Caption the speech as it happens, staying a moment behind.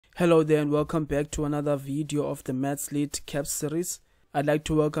Hello there and welcome back to another video of the Maths Lit CAPS series. I'd like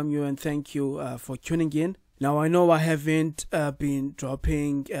to welcome you and thank you for tuning in. Now I know I haven't been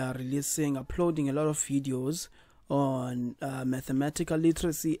releasing, uploading a lot of videos on mathematical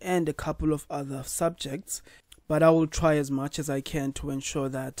literacy and a couple of other subjects, but I will try as much as I can to ensure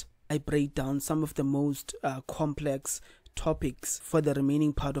that I break down some of the most complex topics for the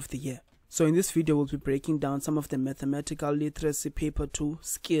remaining part of the year. So in this video, we'll be breaking down some of the mathematical literacy paper 2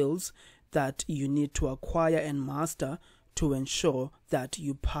 skills that you need to acquire and master to ensure that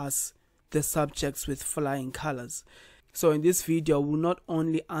you pass the subjects with flying colors. So in this video, I will not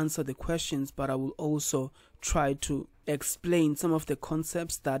only answer the questions, but I will also try to explain some of the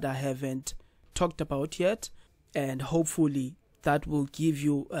concepts that I haven't talked about yet, and hopefully that will give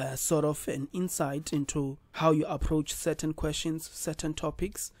you a sort of an insight into how you approach certain questions, certain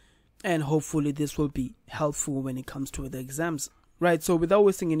topics. And hopefully this will be helpful when it comes to the exams. Right, so without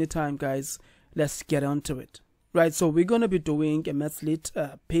wasting any time, guys, let's get on to it. Right, so we're going to be doing a Maths Lit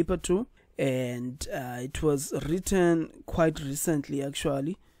paper 2. And it was written quite recently,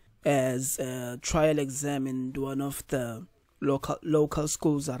 actually, as a trial exam in one of the local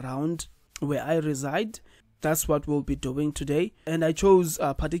schools around where I reside. That's what we'll be doing today. And I chose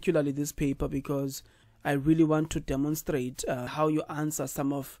particularly this paper because I really want to demonstrate how you answer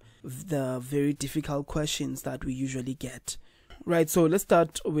some of the very difficult questions that we usually get. Right, so let's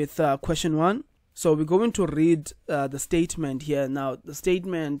start with question 1. So we're going to read the statement here. Now, the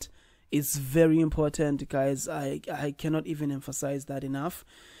statement is very important, guys. I cannot even emphasize that enough.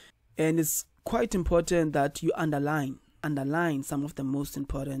 And it's quite important that you underline some of the most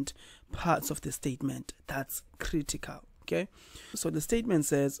important parts of the statement. That's critical, okay? So the statement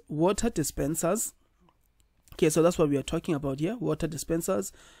says, water dispensers. Okay, so that's what we are talking about here. Water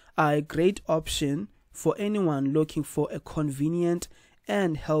dispensers are a great option for anyone looking for a convenient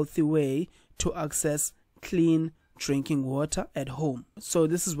and healthy way to access clean drinking water at home. So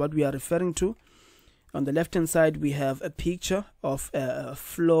this is what we are referring to. On the left hand side, we have a picture of a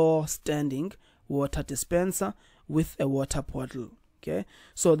floor standing water dispenser with a water bottle. Okay,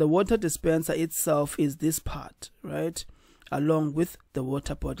 so the water dispenser itself is this part, right, along with the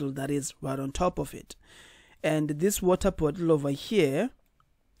water bottle that is right on top of it. And this water bottle over here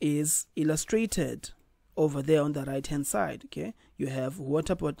is illustrated over there on the right hand side. Okay, you have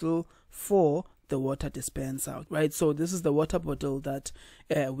water bottle for the water dispenser, right? So this is the water bottle that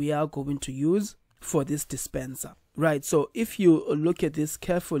we are going to use for this dispenser, right? So if you look at this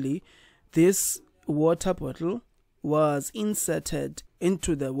carefully, this water bottle was inserted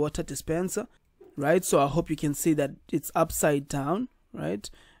into the water dispenser, right? So I hope you can see that it's upside down, right,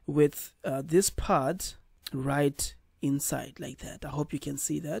 with this part right inside like that. I hope you can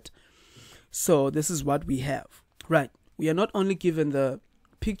see that. So this is what we have, right? We are not only given the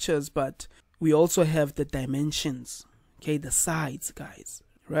pictures, but we also have the dimensions, okay, the sides, guys,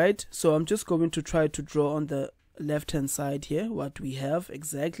 right? So I'm just going to try to draw on the left hand side here what we have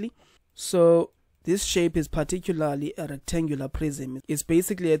exactly. So this shape is particularly a rectangular prism. It's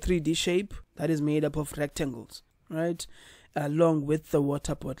basically a 3D shape that is made up of rectangles, right, along with the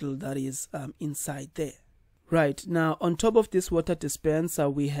water bottle that is inside there. Right, now on top of this water dispenser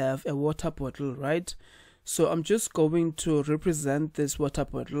we have a water bottle, right? So I'm just going to represent this water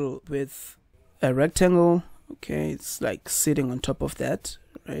bottle with a rectangle. Okay, it's like sitting on top of that,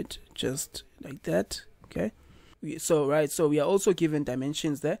 right? Just like that. Okay, so we are also given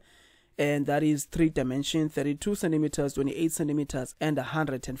dimensions there, and that is 3 dimensions: 32 centimeters, 28 centimeters, and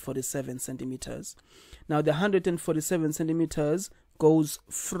 147 centimeters. Now the 147 centimeters goes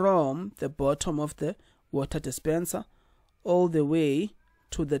from the bottom of the water dispenser all the way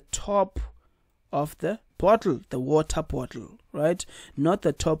to the top of the bottle, the water bottle, right? Not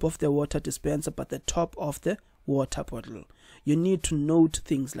the top of the water dispenser, but the top of the water bottle. You need to note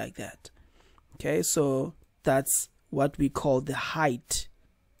things like that. Okay, so that's what we call the height.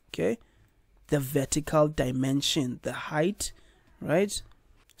 Okay, the vertical dimension, the height, right?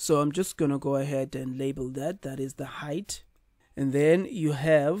 So I'm just gonna go ahead and label that. That is the height. And then you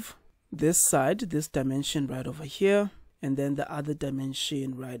have this side, this dimension right over here, and then the other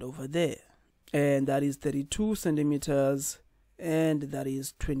dimension right over there, and that is 32 centimeters and that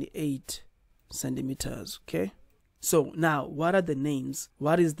is 28 centimeters. Okay, so now what are the names?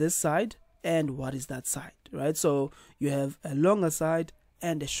 What is this side and what is that side, right? So you have a longer side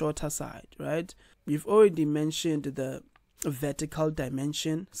and a shorter side, right? We've already mentioned the vertical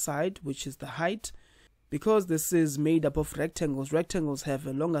dimension side, which is the height. Because this is made up of rectangles, rectangles have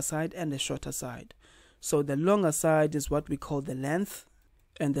a longer side and a shorter side. So the longer side is what we call the length,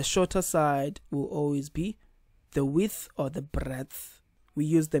 and the shorter side will always be the width or the breadth We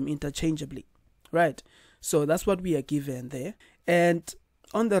use them interchangeably, right? So that's what we are given there. And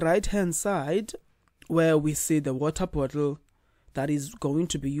on the right hand side, where we see the water bottle that is going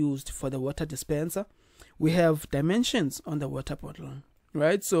to be used for the water dispenser, we have dimensions on the water bottle,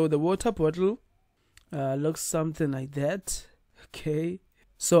 right? So the water bottle looks something like that. Okay,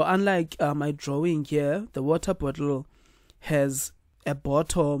 so unlike my drawing here, the water bottle has a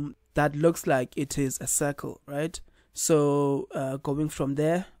bottom that looks like it is a circle, right? So going from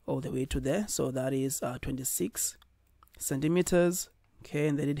there all the way to there, so that is 26 centimeters. Okay,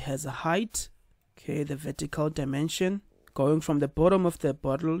 and then it has a height. Okay, the vertical dimension going from the bottom of the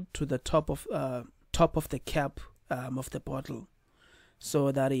bottle to the top of the cap of the bottle,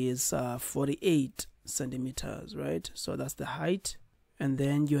 so that is 48 centimeters, right? So that's the height. And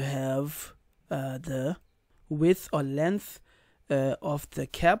then you have the width or length of the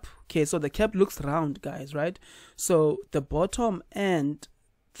cap. Okay, so the cap looks round, guys, right? So the bottom and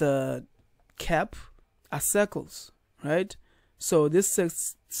the cap are circles, right? So this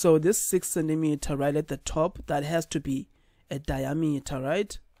 6 centimeter right at the top, that has to be a diameter,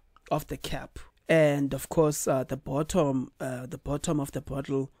 right, of the cap. And of course the bottom of the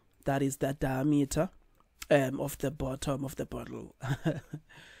bottle, that is the diameter of the bottom of the bottle.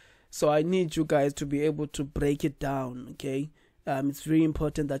 So I need you guys to be able to break it down, okay? It's very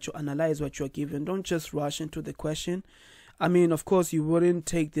important that you analyze what you're given. Don't just rush into the question. I mean, of course you wouldn't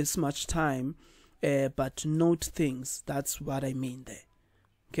take this much time, but note things. That's what I mean there.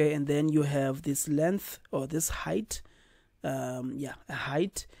 Okay, and then you have this length or this height, a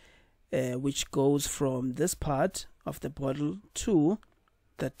height which goes from this part of the bottle to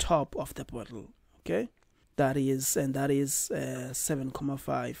the top of the bottle. Okay, that is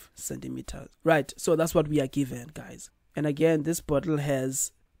 7.5 centimeters, right? So that's what we are given, guys. And again, this bottle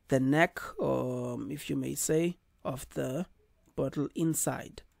has the neck, or if you may say, of the bottle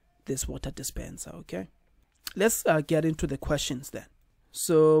inside this water dispenser. Okay, let's get into the questions then.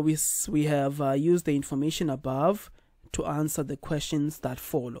 So we have used the information above to answer the questions that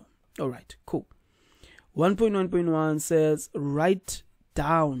follow. All right, cool. 1.1.1 says write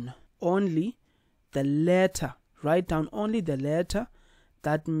down only the letter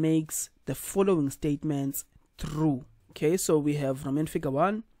that makes the following statements true. Okay, so we have Roman figure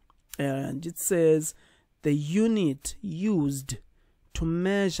 1, and it says the unit used to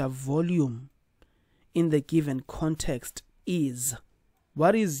measure volume in the given context is.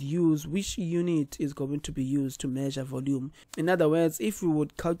 What is used? Which unit is going to be used to measure volume? In other words, if we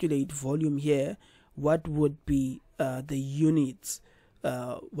would calculate volume here, what would be the units?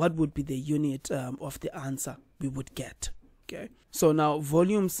 What would be the unit of the answer we would get? Okay. So now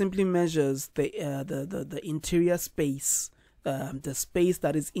volume simply measures the interior space, the space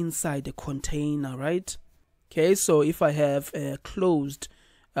that is inside the container, right? Okay. So if I have a closed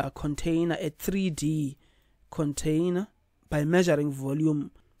container, a 3D container, by measuring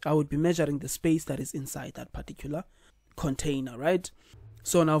volume, I would be measuring the space that is inside that particular container, right?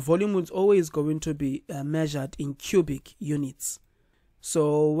 So now volume is always going to be measured in cubic units.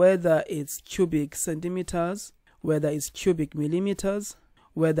 So whether it's cubic centimeters, whether it's cubic millimeters,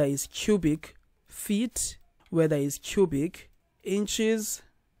 whether it's cubic feet, whether it's cubic inches,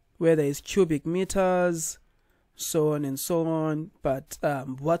 whether it's cubic meters, so on and so on. But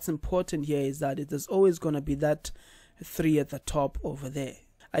what's important here is that it is always going to be that 3 at the top over there.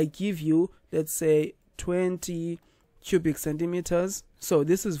 I give you, let's say, 20 cubic centimeters. So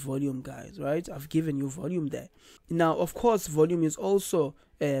this is volume, guys, right? I've given you volume there. Now, of course, volume is also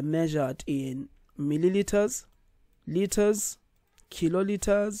measured in milliliters, liters,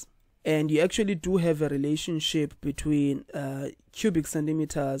 kiloliters, and you actually do have a relationship between cubic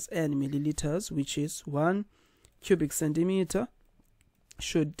centimeters and milliliters, which is 1 cubic centimeter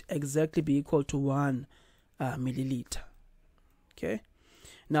should exactly be equal to 1 milliliter. Okay,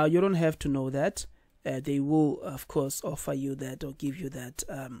 now you don't have to know that. They will of course offer you that or give you that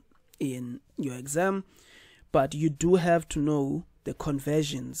in your exam, but you do have to know the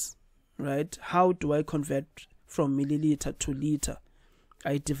conversions, right? How do I convert from milliliter to liter?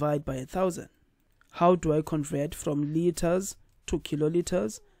 I divide by 1,000. How do I convert from liters to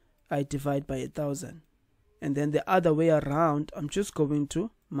kiloliters? I divide by 1,000. And then the other way around, I'm just going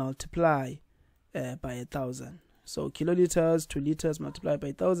to multiply by 1,000. So kiloliters to liters multiplied by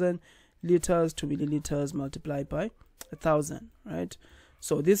 1,000, liters to milliliters multiplied by 1,000, right?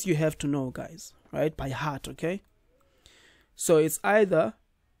 So this you have to know, guys, right, by heart. Okay, so it's either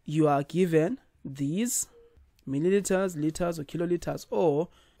you are given these milliliters, liters, or kiloliters,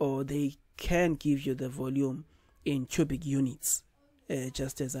 or they can give you the volume in cubic units,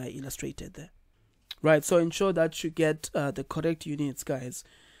 just as I illustrated there. Right, so ensure that you get the correct units, guys,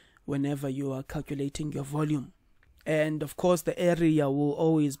 whenever you are calculating your volume. And of course the area will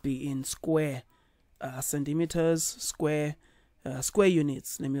always be in square centimeters, square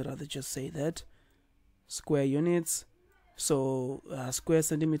units. Let me rather just say that, square units. So square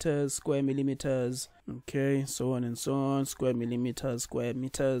centimeters, square millimeters, okay, so on and so on, square millimeters, square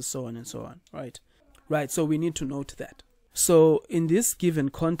meters, so on and so on. Right, so we need to note that. So in this given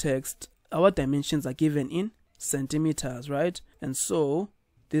context, our dimensions are given in centimeters, right? And so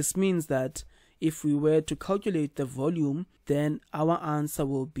this means that if we were to calculate the volume, then our answer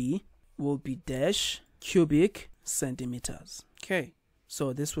will be dash cubic centimeters. Okay,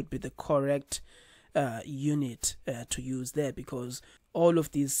 so this would be the correct unit to use there, because all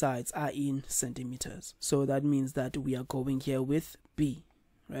of these sides are in centimeters. So that means that we are going here with B,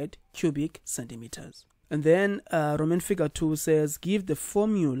 right? Cubic centimeters. And then Roman figure 2 says, give the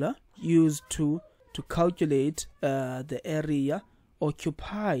formula used to calculate the area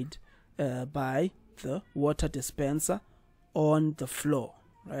occupied by the water dispenser on the floor,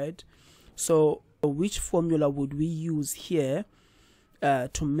 right? So which formula would we use here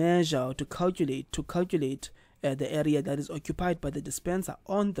to measure or to calculate the area that is occupied by the dispenser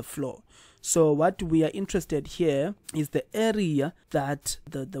on the floor? So what we are interested here is the area that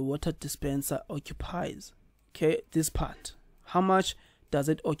the water dispenser occupies. Okay, this part, how much does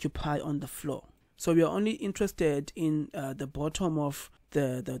it occupy on the floor? So we are only interested in the bottom of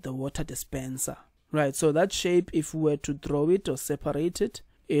the water dispenser, right? So that shape, if we were to draw it or separate it,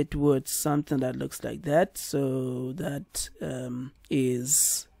 it would something that looks like that. So that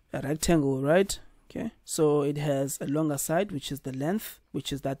is a rectangle, right? Okay, so it has a longer side, which is the length,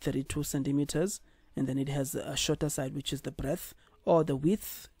 which is that 32 centimeters, and then it has a shorter side, which is the breadth or the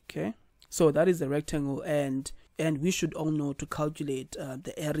width. Okay, so that is the rectangle, and we should all know to calculate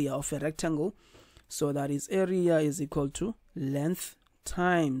the area of a rectangle. So that is area is equal to length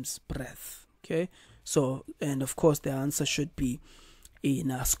times breadth. Okay, so, and of course the answer should be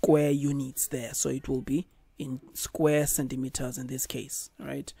in square units there, so it will be in square centimeters in this case,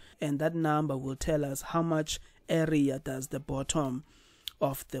 right? And that number will tell us how much area does the bottom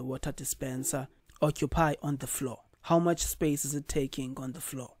of the water dispenser occupy on the floor. How much space is it taking on the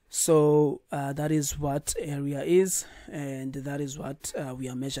floor? So that is what area is, and that is what we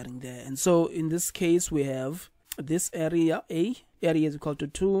are measuring there. And so in this case we have this area, area is equal to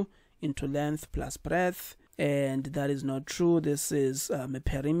 2 into length plus breadth, and that is not true. This is a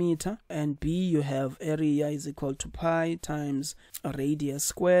perimeter. And B, you have area is equal to pi times a radius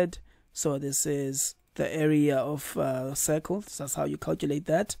squared. So this is the area of a circle. That's how you calculate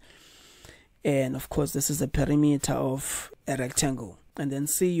that. And of course this is the perimeter of a rectangle. And then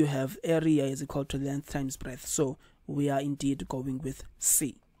C, you have area is equal to length times breadth. So we are indeed going with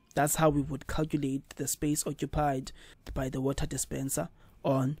C. That's how we would calculate the space occupied by the water dispenser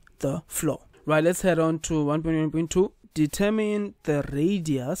on the floor. Right, let's head on to 1.1.2. Determine the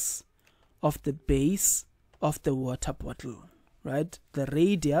radius of the base of the water bottle. Right, the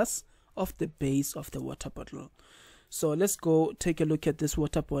radius of the base of the water bottle. So let's go take a look at this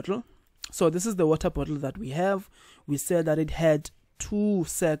water bottle. So this is the water bottle that we have. We said that it had two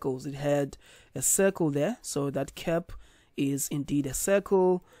circles. It had a circle there, so that cap is indeed a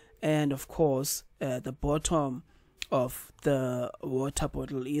circle, and of course the bottom of the water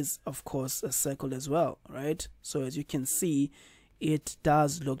bottle is of course a circle as well, right? So as you can see, it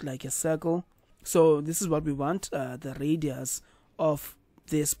does look like a circle. So this is what we want, the radius of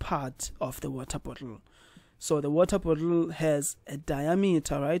this part of the water bottle. So the water bottle has a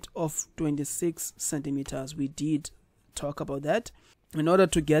diameter, right, of 26 centimeters. We did talk about that. In order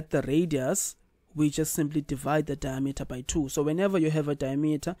to get the radius, we just simply divide the diameter by 2. So whenever you have a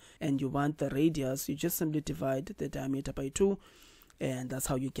diameter and you want the radius, you just simply divide the diameter by 2, and that's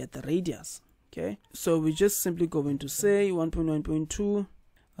how you get the radius. Okay, so we just simply going to say 1.1.2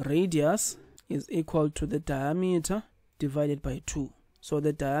 radius is equal to the diameter divided by 2. So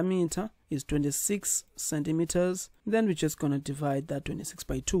the diameter is 26 centimeters. Then we're just going to divide that 26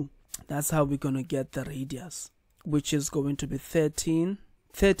 by 2. That's how we're going to get the radius, which is going to be 13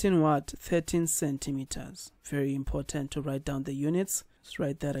 centimeters. Very important to write down the units. Let's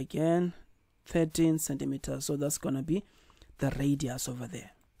write that again, 13 centimeters. So that's going to be the radius over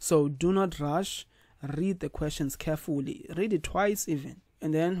there. So do not rush, read the questions carefully, read it twice even.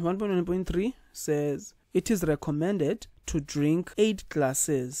 And then 1.1.3 says it is recommended to drink 8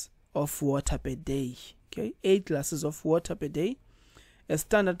 glasses of water per day. Okay, 8 glasses of water per day. A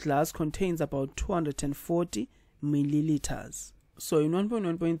standard glass contains about 240 milliliters. So in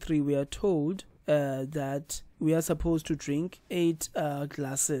 1.1.3 we are told that we are supposed to drink 8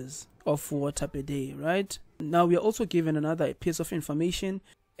 glasses of water per day, right? Now we are also given another piece of information,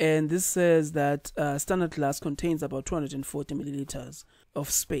 and this says that standard glass contains about 240 milliliters of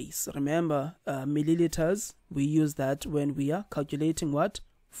space. Remember, milliliters, we use that when we are calculating what?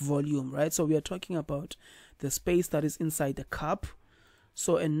 Volume, right? So we are talking about the space that is inside the cup.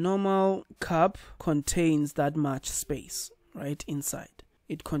 So a normal cup contains that much space, right, inside.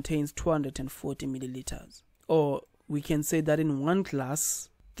 It contains 240 milliliters. Or we can say that in one glass,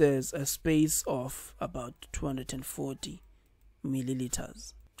 there's a space of about 240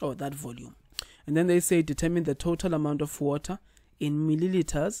 milliliters, or that volume. And then they say determine the total amount of water in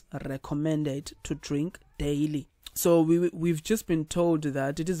milliliters recommended to drink daily. So we've just been told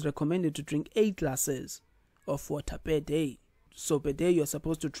that it is recommended to drink 8 glasses of water per day. So per day you're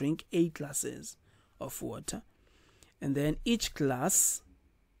supposed to drink 8 glasses of water. And then each glass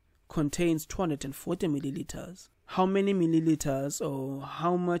contains 240 milliliters. How many milliliters or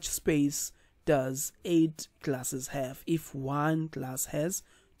how much space does 8 glasses have if one glass has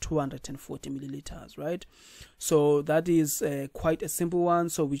 240 milliliters, right? So that is quite a simple one.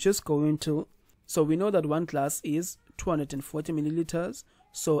 So we just go into, so we know that one glass is 240 milliliters.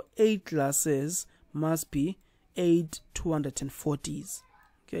 So 8 glasses must be 8 240s.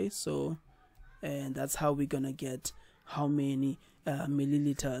 Okay, so and that's how we're gonna get how many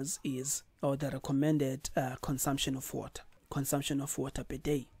milliliters is, or the recommended consumption of water per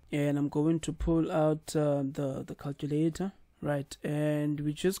day. And I'm going to pull out the calculator, right? And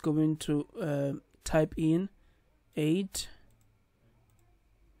we're just going to type in 8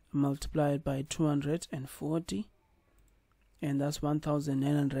 multiplied by 240, and that's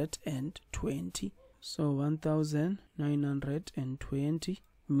 1920. So 1920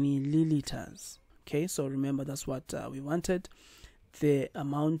 milliliters. Okay, so remember that's what we wanted, the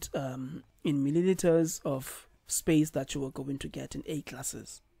amount in milliliters of space that you were going to get in 8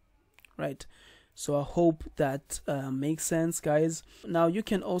 glasses, right? So I hope that makes sense, guys. Now you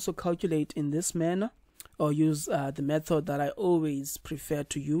can also calculate in this manner, or use the method that I always prefer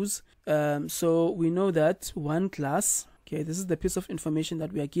to use. So we know that one glass, okay, this is the piece of information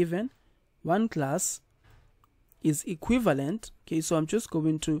that we are given. One glass is equivalent, okay, so I'm just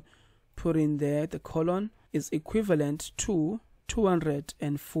going to put in there the colon, is equivalent to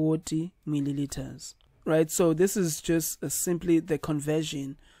 240 milliliters, right? So this is just simply the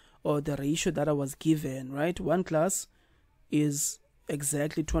conversion or the ratio that I was given, right? One glass is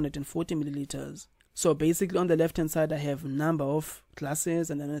exactly 240 milliliters. So basically on the left hand side I have number of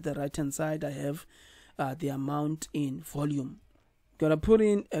glasses, and then at the right hand side I have the amount in volume. Gonna put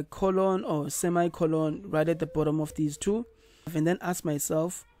in a colon or semicolon right at the bottom of these two, and then ask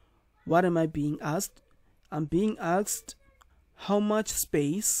myself, what am I being asked? I'm being asked how much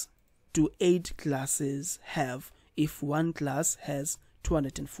space do 8 glasses have if one glass has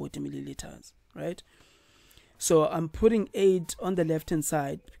 240 milliliters, right? So I'm putting 8 on the left hand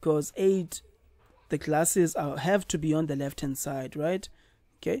side because 8, the glasses have to be on the left hand side, right?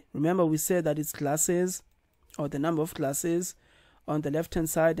 Okay, remember we said that it's glasses, or the number of glasses on the left hand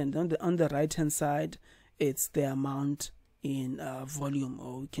side, and on the right hand side it's the amount in volume,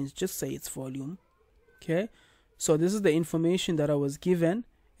 or we can just say it's volume. Okay, so this is the information that I was given,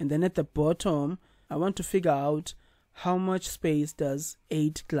 and then at the bottom I want to figure out how much space does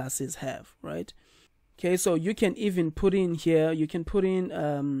 8 glasses have, right? Okay, so you can even put in here, you can put in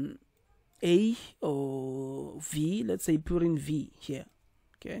A or V, let's say put in V here.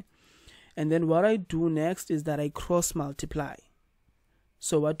 Okay, and then what I do next is that I cross multiply.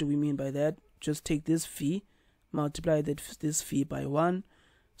 So what do we mean by that? Just take this V, multiply this V by 1.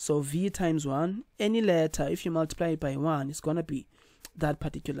 So V times 1, any letter, if you multiply it by 1, it's going to be that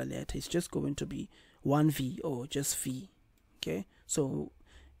particular letter. It's just going to be 1V or just V. Okay, so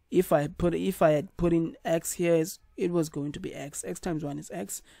if I had put in X here, it was going to be X. X times 1 is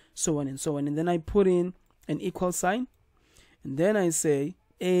X, so on and so on. And then I put in an equal sign, and then I say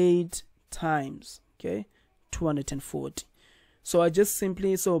 8 times, okay, 240. So I just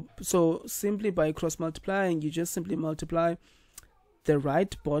simply, so simply by cross multiplying, you just simply multiply the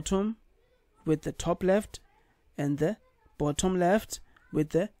right bottom with the top left, and the bottom left with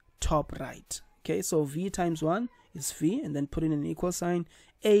the top right. Okay, so V times 1 is V, and then put in an equal sign.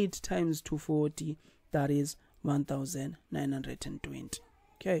 8 times 240, that is 1920.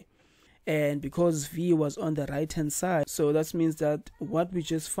 Okay, and because V was on the right hand side, so that means that what we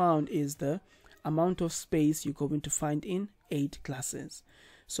just found is the amount of space you're going to find in 8 glasses.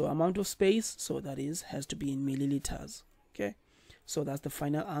 So amount of space, so that has to be in milliliters. Okay, so that's the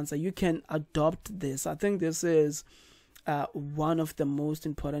final answer. You can adopt this. I think this is one of the most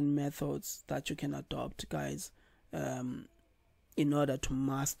important methods that you can adopt, guys, in in order to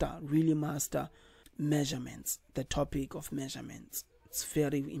really master measurements, the topic of measurements. It's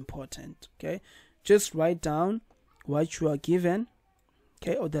very important. Okay, just write down what you are given,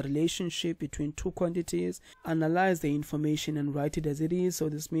 okay, or the relationship between two quantities. Analyze the information and write it as it is. So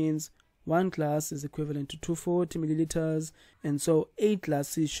this means 1 glass is equivalent to 240 milliliters, and so 8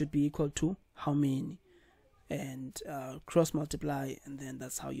 glasses should be equal to how many, and cross multiply, and then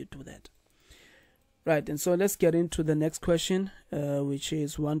that's how you do that. Right, and so let's get into the next question, which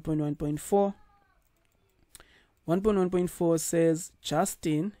is 1.1.4. 1.1.4 says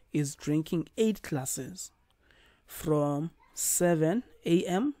Justin is drinking 8 glasses from 7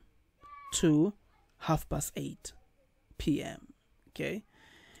 a.m. to 8:30 p.m. Okay,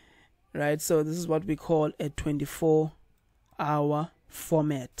 right, so this is what we call a 24-hour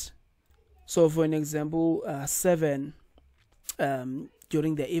format. So for an example, 7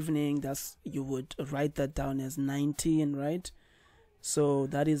 during the evening, that's, you would write that down as 19, right? So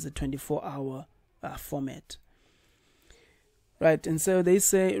that is a 24-hour format. Right, and so they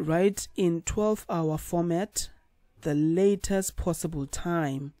say write in 12-hour format the latest possible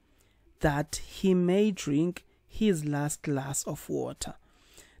time that he may drink his last glass of water.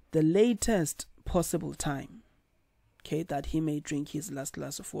 The latest possible time, okay, that he may drink his last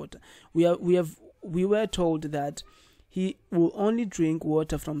glass of water. We were told that he will only drink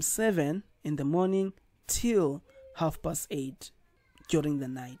water from 7 in the morning till 8:30 during the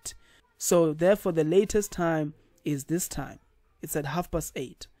night. So therefore the latest time is this time. It's at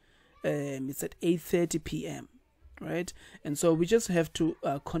 8:30. It's at 8:30 p.m. right? And so we just have to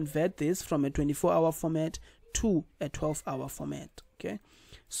convert this from a 24-hour format to a 12-hour format. Okay,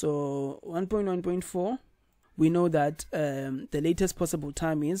 so 1.1.4, we know that the latest possible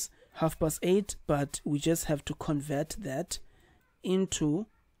time is 8:30, but we just have to convert that into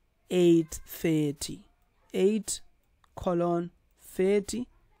 8:30. 8:30,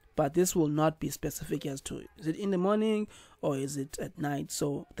 but this will not be specific as to is it in the morning or is it at night.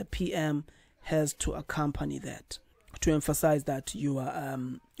 So the PM has to accompany that to emphasize that you are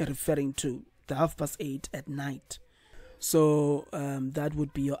referring to the 8:30 at night. So that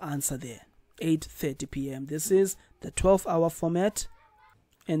would be your answer there, 8:30 p.m. This is the 12-hour format,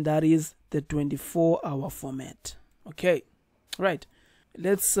 and that is the 24-hour format. Okay, right,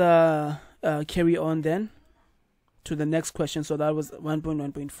 let's carry on then to the next question. So that was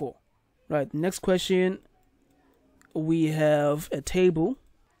 1.1.4. right, next question, we have a table,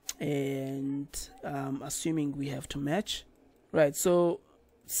 and assuming we have to match. Right, so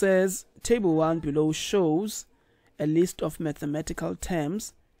it says table 1 below shows a list of mathematical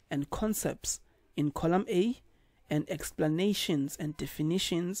terms and concepts in column A and explanations and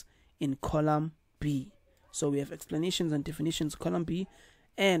definitions in column B. So we have explanations and definitions column B,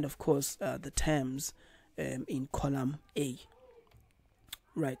 and of course the terms in column A.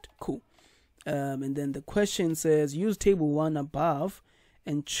 Right, cool. And then the question says use table 1 above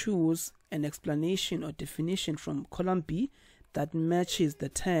and choose an explanation or definition from column B that matches the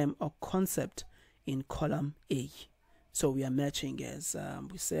term or concept in column A. So we are matching, as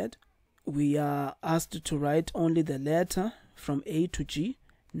we said. We are asked to write only the letter from A to G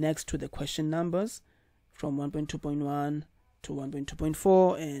next to the question numbers from 1.2.1 to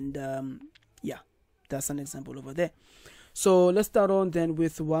 1.2.4, and yeah, that's an example over there. So let's start on then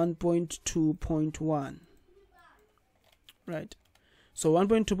with 1.2.1. right, so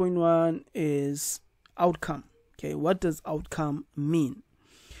 1.2.1 is outcome. Okay, what does outcome mean?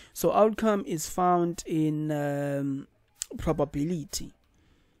 So outcome is found in probability,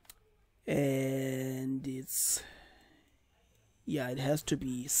 and it's, yeah, it has to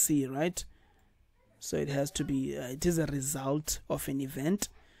be C, right? So it has to be it is a result of an event,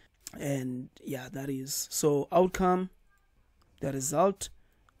 and yeah, that is, so outcome, the result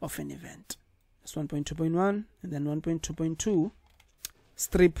of an event. That's 1.2.1. and then 1.2.2,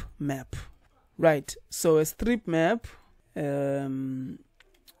 strip map. Right, so a strip map, that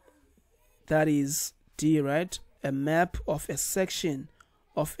is D, right? A map of a section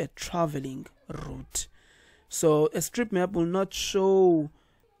of a traveling route. So a strip map will not show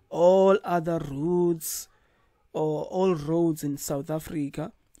all other routes or all roads in South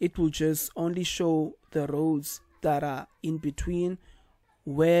Africa. It will just only show the roads that are in between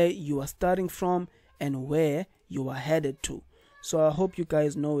where you are starting from and where you are headed to. So I hope you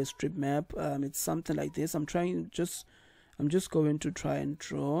guys know a strip map. It's something like this. I'm just going to try and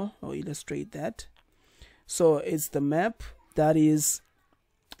draw or illustrate that. So it's the map that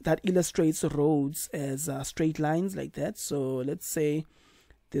illustrates roads as straight lines like that. So let's say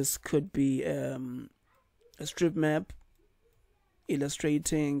this could be a strip map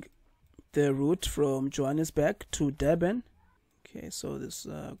illustrating the route from Johannesburg to Durban. Okay, so this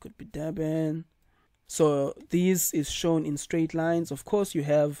could be Durban. So this is shown in straight lines. Of course, you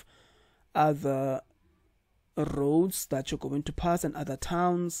have other roads that you're going to pass and other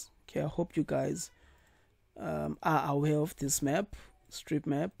towns. Okay, I hope you guys are aware of this map, strip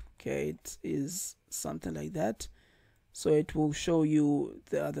map. Okay, it is something like that. So it will show you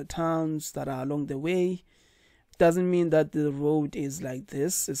the other towns that are along the way. Doesn't mean that the road is like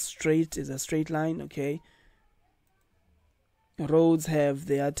this, it's straight, is a straight line. Okay, roads have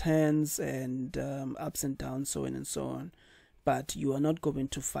their turns and ups and downs, so on and so on, but you are not going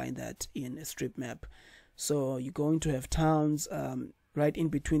to find that in a strip map. So you're going to have towns right in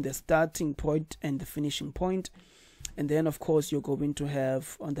between the starting point and the finishing point. And then of course you're going to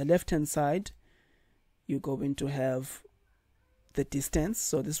have on the left hand side, you're going to have the distance.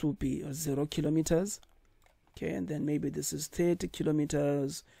 So this will be 0 kilometers. Okay, and then maybe this is 30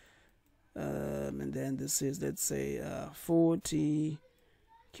 kilometers, and then this is, let's say, 40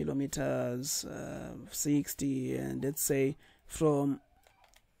 kilometers, 60, and let's say from,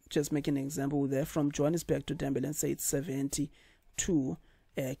 just make an example there, from Johannesburg to Durban, let's say it's 72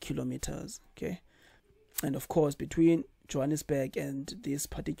 kilometers. Okay, and of course between Johannesburg and this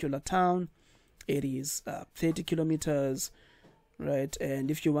particular town, it is 30 kilometers, right? And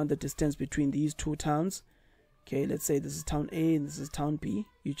if you want the distance between these two towns, okay, let's say this is town A and this is town B,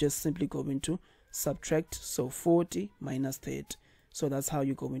 you just simply go into subtract, so 40 minus 30. So that's how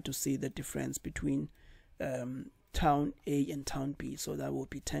you're going to see the difference between town A and town B. So that will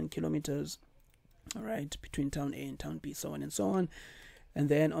be 10 kilometers, all right, between town A and town B, so on and so on. And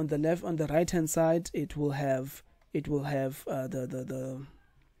then on the left, on the right hand side, it will have the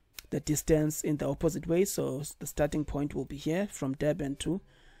distance in the opposite way. So the starting point will be here from Durban to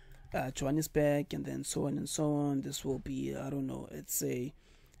Johannesburg, and then so on and so on. This will be, I don't know, let's say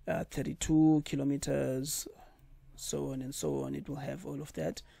 32 kilometers, so on and so on. It will have all of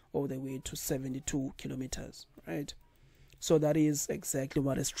that all the way to 72 kilometers, right? So that is exactly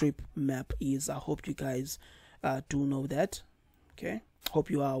what a strip map is. I hope you guys do know that. Okay, hope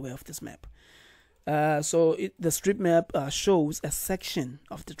you are aware of this map. So the strip map shows a section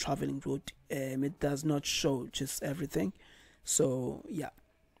of the traveling route. It does not show just everything. So yeah,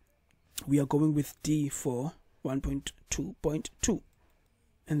 we are going with D for 1.2.2.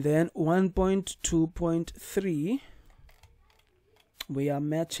 And then 1.2.3, we are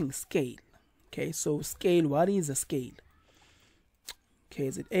matching scale. Okay, so scale, what is a scale? Okay,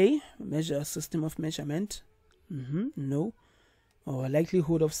 is it A, measure, system of measurement? No. Or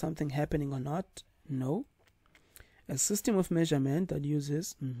likelihood of something happening or not? No. A system of measurement that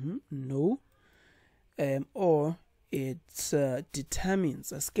uses? No. Or it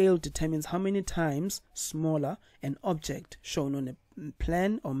determines, a scale determines how many times smaller an object shown on a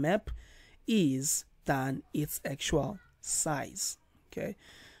plan or map is than its actual size. Okay,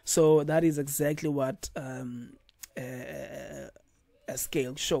 so that is exactly what a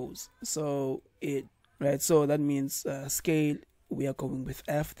scale shows. So so that means scale, we are going with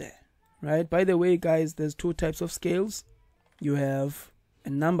F there, right? By the way, guys, there's two types of scales. You have a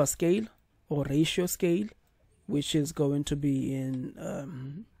number scale or ratio scale, which is going to be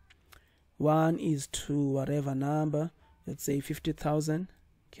in 1 is to whatever number, let's say 50,000.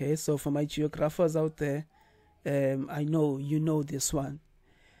 Okay, so for my geographers out there, I know you know this one.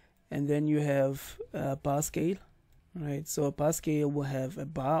 And then you have a bar scale, right? So a bar scale will have a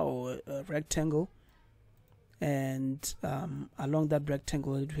bar or a rectangle, and along that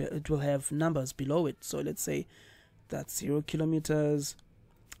rectangle it will have numbers below it. So let's say that's 0 kilometers,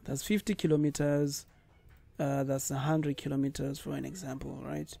 that's 50 kilometers, that's 100 kilometers for an example,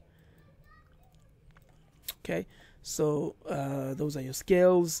 right? Okay, so those are your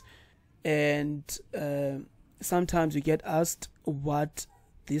scales. And sometimes you get asked what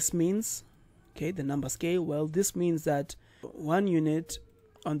this means. Okay, the number scale. Well, this means that 1 unit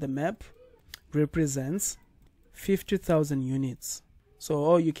on the map represents 50,000 units. So,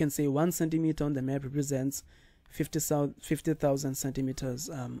 or you can say 1 centimeter on the map represents 50,000 centimeters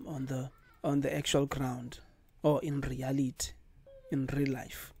on the actual ground, or in reality, in real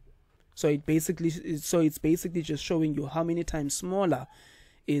life. So it's basically just showing you how many times smaller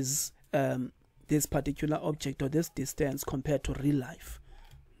is this particular object or this distance compared to real life.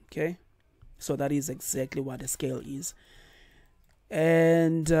 Okay, so that is exactly what a scale is.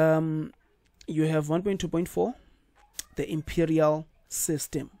 And you have 1.2.4, the imperial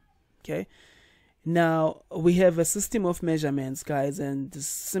system. Okay, now we have a system of measurements, guys, and this is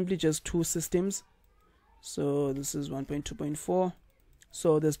simply just two systems. So this is 1.2.4.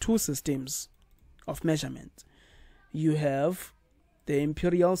 So there's two systems of measurement. You have the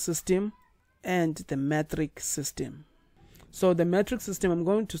imperial system and the metric system. So the metric system, I'm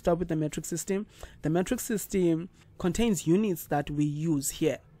going to start with the metric system. The metric system contains units that we use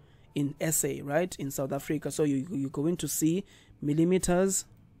here in SA, right, in South Africa. So you're going to see millimeters,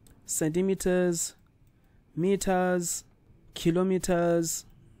 centimeters, meters, kilometers.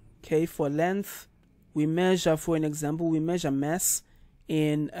 Okay, for length, we measure, for an example, we measure mass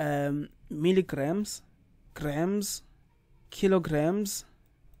in milligrams, grams, kilograms,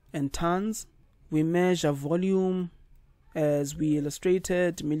 and tons. We measure volume, as we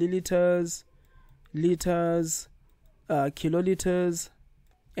illustrated, milliliters, liters, kiloliters,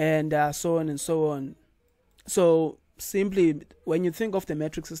 and so on and so on. So simply, when you think of the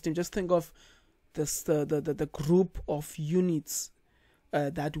metric system, just think of this, the group of units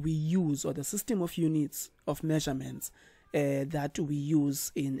that we use, or the system of units of measurements that we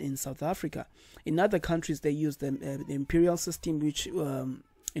use in South Africa. In other countries, they use the imperial system, which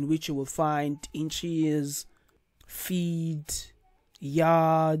in which you will find inches, feet,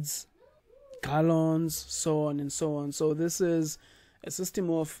 yards, gallons, so on and so on. So this is a system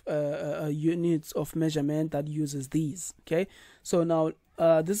of units of measurement that uses these. Okay, so now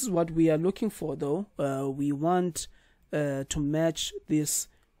this is what we are looking for, though. We want to match this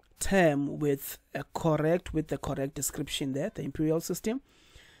term with the correct description there, the imperial system.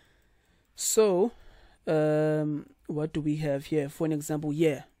 So what do we have here? For an example,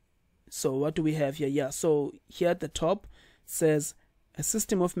 so what do we have here? So here at the top says a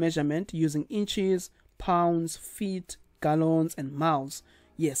system of measurement using inches, pounds, feet, gallons, and miles.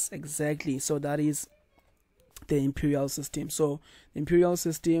 Yes, exactly. So that is the imperial system. So the imperial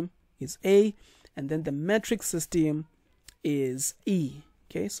system is A, and then the metric system is E.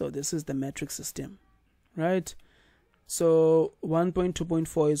 Okay, so this is the metric system, right? So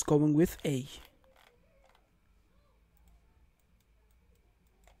 1.2.4 is going with A.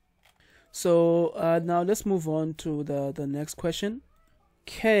 So now let's move on to the next question.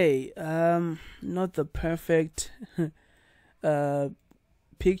 Okay, not the perfect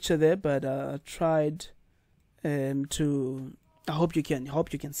picture there, but I tried to. I hope you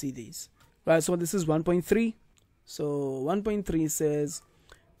can see these. Right, so this is 1.3. So 1.3 says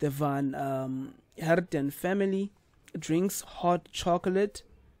the Van Herten family drinks hot chocolate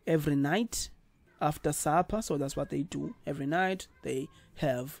every night after supper. So that's what they do every night. They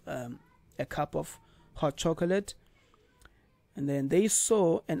have a cup of hot chocolate, and then they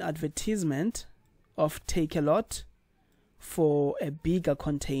saw an advertisement of Takealot for a bigger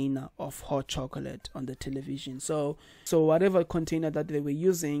container of hot chocolate on the television. So whatever container that they were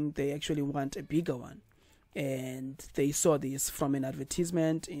using, they actually want a bigger one, and they saw this from an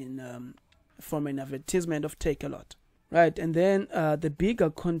advertisement of Takealot, right? And then the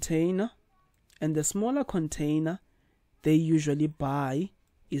bigger container and the smaller container they usually buy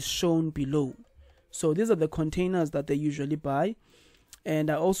is shown below. So these are the containers that they usually buy, and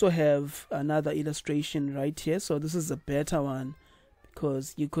I also have another illustration right here. So this is a better one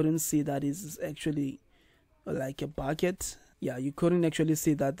because you couldn't see that is actually like a bucket. Yeah, you couldn't actually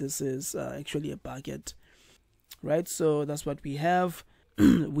see that this is actually a bucket, right? So that's what we have.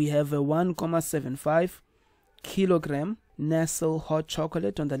 We have a 1.75 kilogram Nestle hot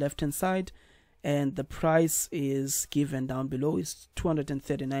chocolate on the left hand side, and the price is given down below, is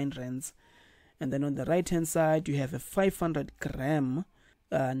 239 rands. And then on the right hand side you have a 500 gram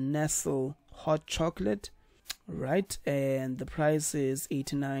Nestle hot chocolate, right, and the price is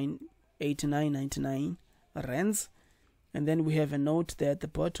 89.99 rands. And then we have a note there at the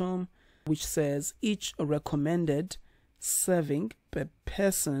bottom which says each recommended serving per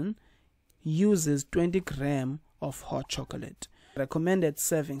person uses 20 gram of hot chocolate. Recommended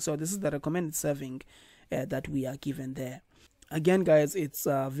serving. So this is the recommended serving that we are given there. Again, guys, it's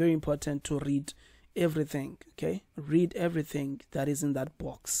very important to read everything. Okay, read everything that is in that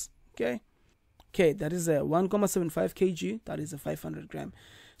box. Okay, that is a 1.75 kg. That is a 500 gram.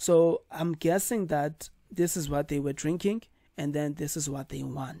 So I'm guessing that this is what they were drinking, and then this is what they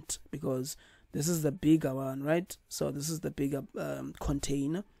want, because this is the bigger one, right? So this is the bigger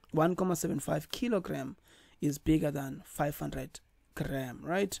container. 1.75 kilogram is bigger than 500 gram,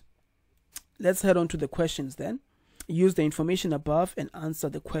 right? Let's head on to the questions then. Use the information above and answer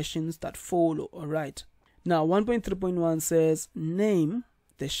the questions that follow. All right. Now 1.3.1 says name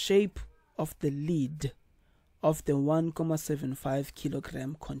the shape of the lid of the 1.75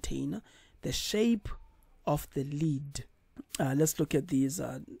 kilogram container. The shape of the lid. Let's look at these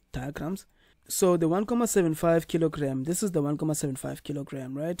diagrams. So the 1.75 kilogram, this is the 1.75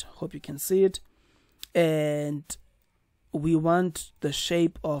 kilogram, right? Hope you can see it. And we want the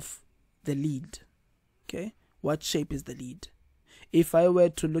shape of the lid. Okay, what shape is the lid? If I were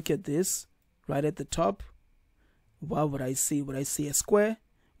to look at this right at the top, what would I see? Would I see a square?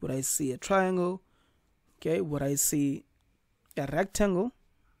 Would I see a triangle? Okay, would I see a rectangle?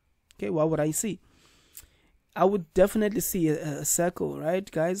 Okay, what would I see? I would definitely see a circle,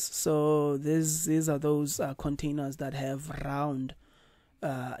 right, guys? So these are those containers that have round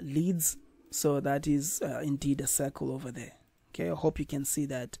lids. So that is indeed a circle over there. Okay, I hope you can see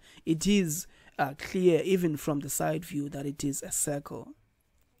that. It is clear even from the side view that it is a circle.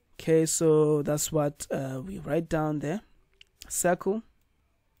 Okay, so that's what we write down there. Circle,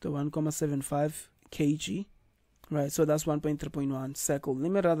 the 1,75 kg. Right, so that's 1.3.1 circle.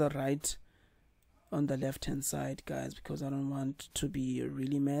 Let me rather write on the left hand side, guys, because I don't want to be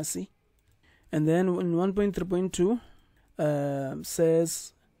really messy. And then in 1.3.2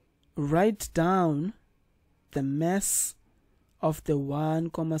 says write down the mass of the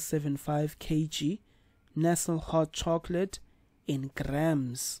 1,75 kg Nestle hot chocolate in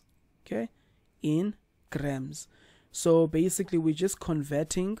grams. Okay, in grams. So basically we're just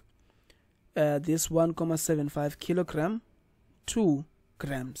converting this 1,75 kilogram to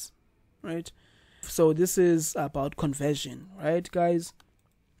grams, right? So this is about conversion, right, guys?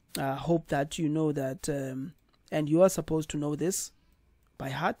 I hope that you know that, and you are supposed to know this by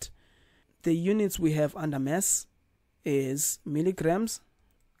heart. The units we have under mass is milligrams,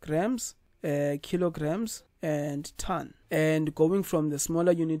 grams, kilograms, and ton. And going from the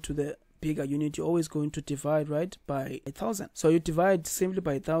smaller unit to the bigger unit, you're always going to divide, right, by 1,000. So you divide simply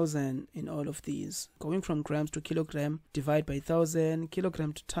by 1,000 in all of these. Going from grams to kilogram, divide by 1,000,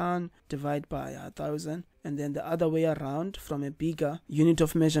 kilogram to ton, divide by 1,000. And then the other way around, from a bigger unit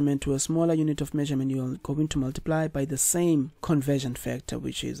of measurement to a smaller unit of measurement, you're going to multiply by the same conversion factor,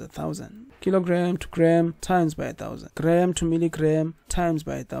 which is 1,000. Kilogram to gram times by 1,000. Gram to milligram times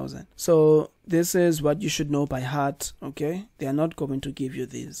by 1,000. So this is what you should know by heart, okay? They are not going to give you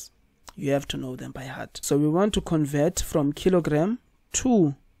these. You have to know them by heart. So we want to convert from kilogram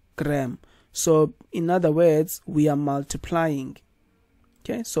to gram. So in other words, we are multiplying.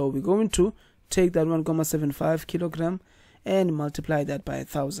 Okay, so we're going to take that 1,75 kilogram and multiply that by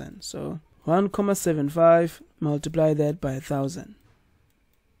 1,000. So 1,75 multiply that by 1,000.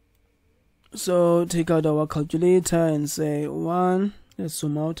 So take out our calculator and say 1. Let's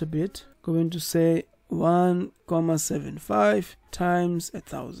zoom out a bit. Going to say 1,75 times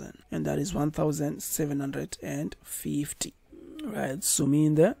 1,000, and that is 1,750. Right, zoom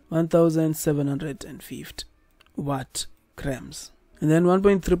in there. 1,750 watt grams. And then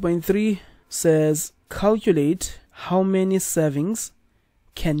 1.3.3 says calculate how many servings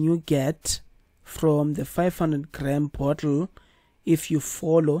can you get from the 500 gram bottle if you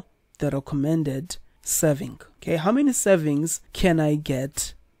follow the recommended serving. Okay, how many servings can I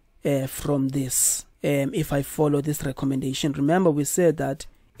get from this if I follow this recommendation? Remember, we said that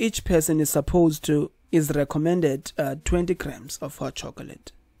each person is recommended 20 grams of hot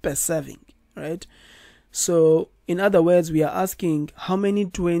chocolate per serving, right? So in other words, we are asking how many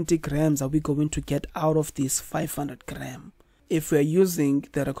 20 grams are we going to get out of this 500 gram? If we're using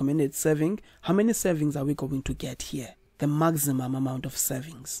the recommended serving, how many servings are we going to get here? The maximum amount of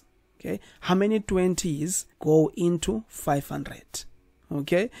servings. Okay, how many 20s go into 500?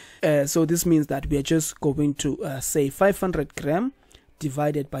 Okay, so this means that we are just going to say 500 gram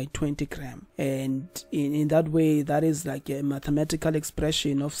divided by 20 gram, and in that way, that is like a mathematical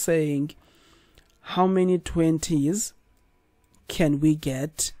expression of saying how many 20s can we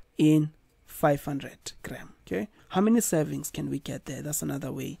get in 500 gram. Okay, how many servings can we get there? That's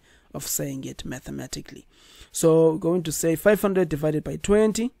another way of saying it mathematically. So we're going to say 500 divided by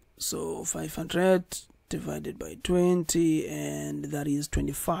 20. So 500 divided by 20, and that is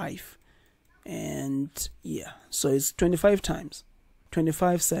 25. And yeah, so it's 25 times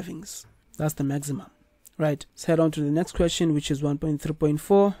 25 servings. That's the maximum. Right, let's head on to the next question, which is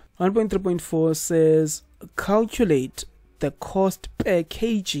 1.3.4. 1.3.4 says calculate the cost per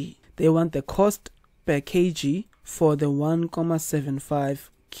kg. They want the cost per kg for the 1,75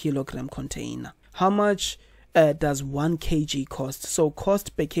 kilogram container. How much does 1 kg cost? So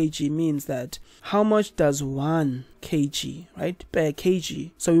cost per kg means that how much does 1 kg, right, per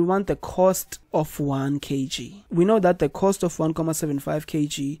kg. So we want the cost of 1 kg. We know that the cost of 1,75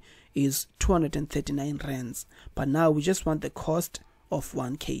 kg is 239 rands, but now we just want the cost of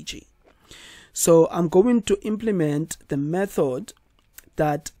 1 kg. So I'm going to implement the method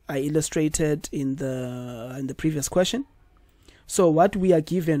that I illustrated in the previous question. So what we are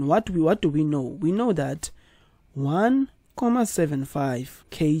given, what do we know? We know that 1,75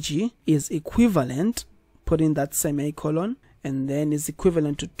 kg is equivalent, put in that semicolon, and then is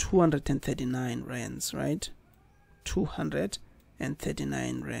equivalent to 239 rands, right?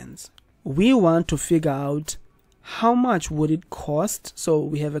 239 rands. We want to figure out how much would it cost? So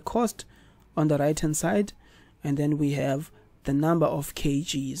we have a cost on the right hand side, and then we have the number of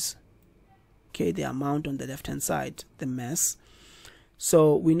kgs, okay, the amount on the left hand side, the mass.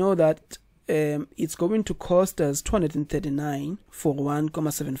 So we know that it's going to cost us 239 for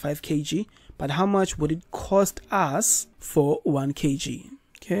 1.75 kg, but how much would it cost us for 1 kg?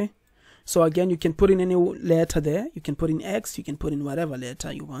 Okay, so again, you can put in any letter there. You can put in X, you can put in whatever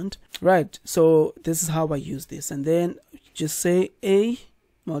letter you want, right? So this is how I use this, and then just say A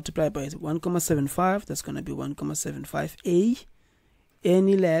multiplied by 1.75, that's going to be 1.75a.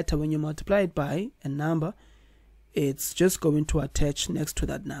 Any letter, when you multiply it by a number, it's just going to attach next to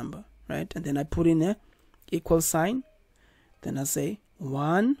that number, right? And then I put in a equal sign, then I say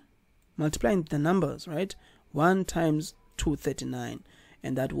 1, multiplying the numbers, right? 1 times 239,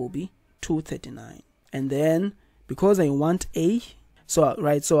 and that will be 239. And then because I want A, so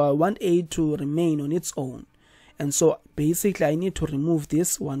I want A to remain on its own, and so basically I need to remove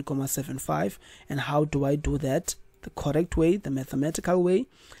this 1.75. And how do I do that? The correct way, the mathematical way,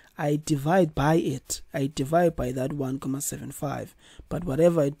 I divide by it. I divide by that 1.75. But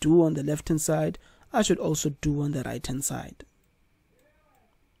whatever I do on the left hand side, I should also do on the right hand side.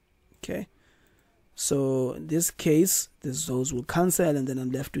 Okay, so in this case, those will cancel, and then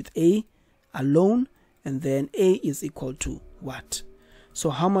I'm left with A alone, and then A is equal to what?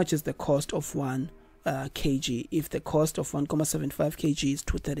 So how much is the cost of 1 kg? If the cost of 1.75 kg is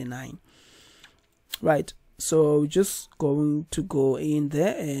 239, right? So just going to go in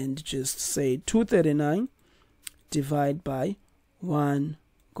there and just say 239 divide by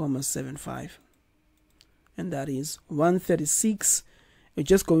 1.75, and that is 136. We're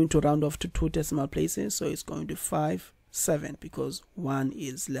just going to round off to 2 decimal places, so it's going to 57 because 1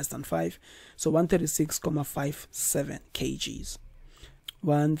 is less than 5. So 136.57 kgs.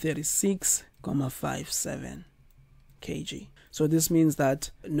 136.57 kg. So this means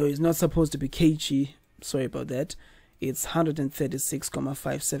that no, it's not supposed to be kg. Sorry about that. It's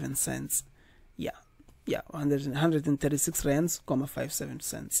 136.57 cents. Yeah, 136 rands,57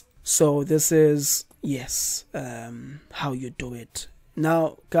 cents. So this is, yes, how you do it.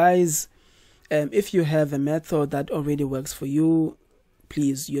 Now guys, if you have a method that already works for you,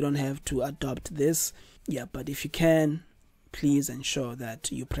 please, you don't have to adopt this. Yeah, but if you can, please ensure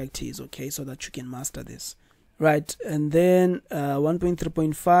that you practice, okay, so that you can master this, right? And then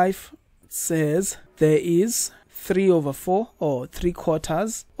 1.3.5 says there is 3/4 or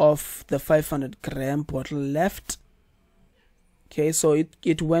 3/4 of the 500 gram bottle left. Okay, so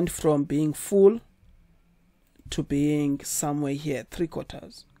it went from being full to being somewhere here,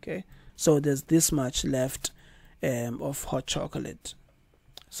 3/4. Okay, so there's this much left of hot chocolate.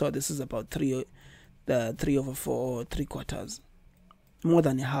 So this is about 3/4 or 3/4, more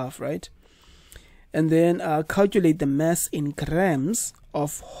than a half, right? And then calculate the mass in grams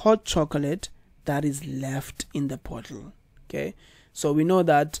of hot chocolate that is left in the bottle. Okay, so we know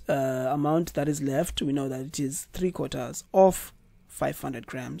that amount that is left, we know that it is 3/4 of 500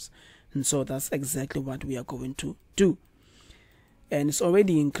 grams, and so that's exactly what we are going to do. And it's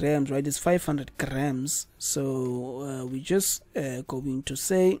already in grams, right? It's 500 grams, so we just going to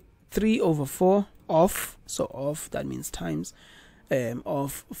say 3/4 of, so of, that means times,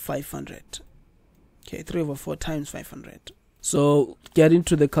 of 500. Okay, 3/4 times 500. So get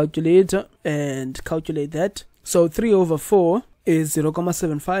into the calculator and calculate that. So 3/4 is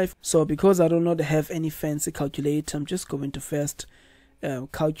 0.75. So because I do not have any fancy calculator, I'm just going to first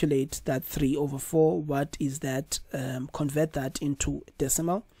calculate that 3/4. What is that? Convert that into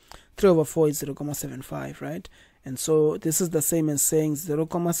decimal. 3/4 is 0.75, right? And so this is the same as saying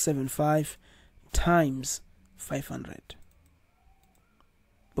 0.75 times 500.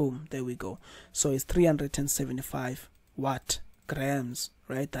 Boom, there we go. So it's 375 what grams,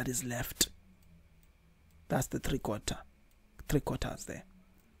 right? That is left. That's the 3/4 there,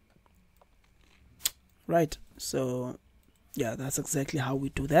 right? So yeah, that's exactly how we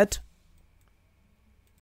do that.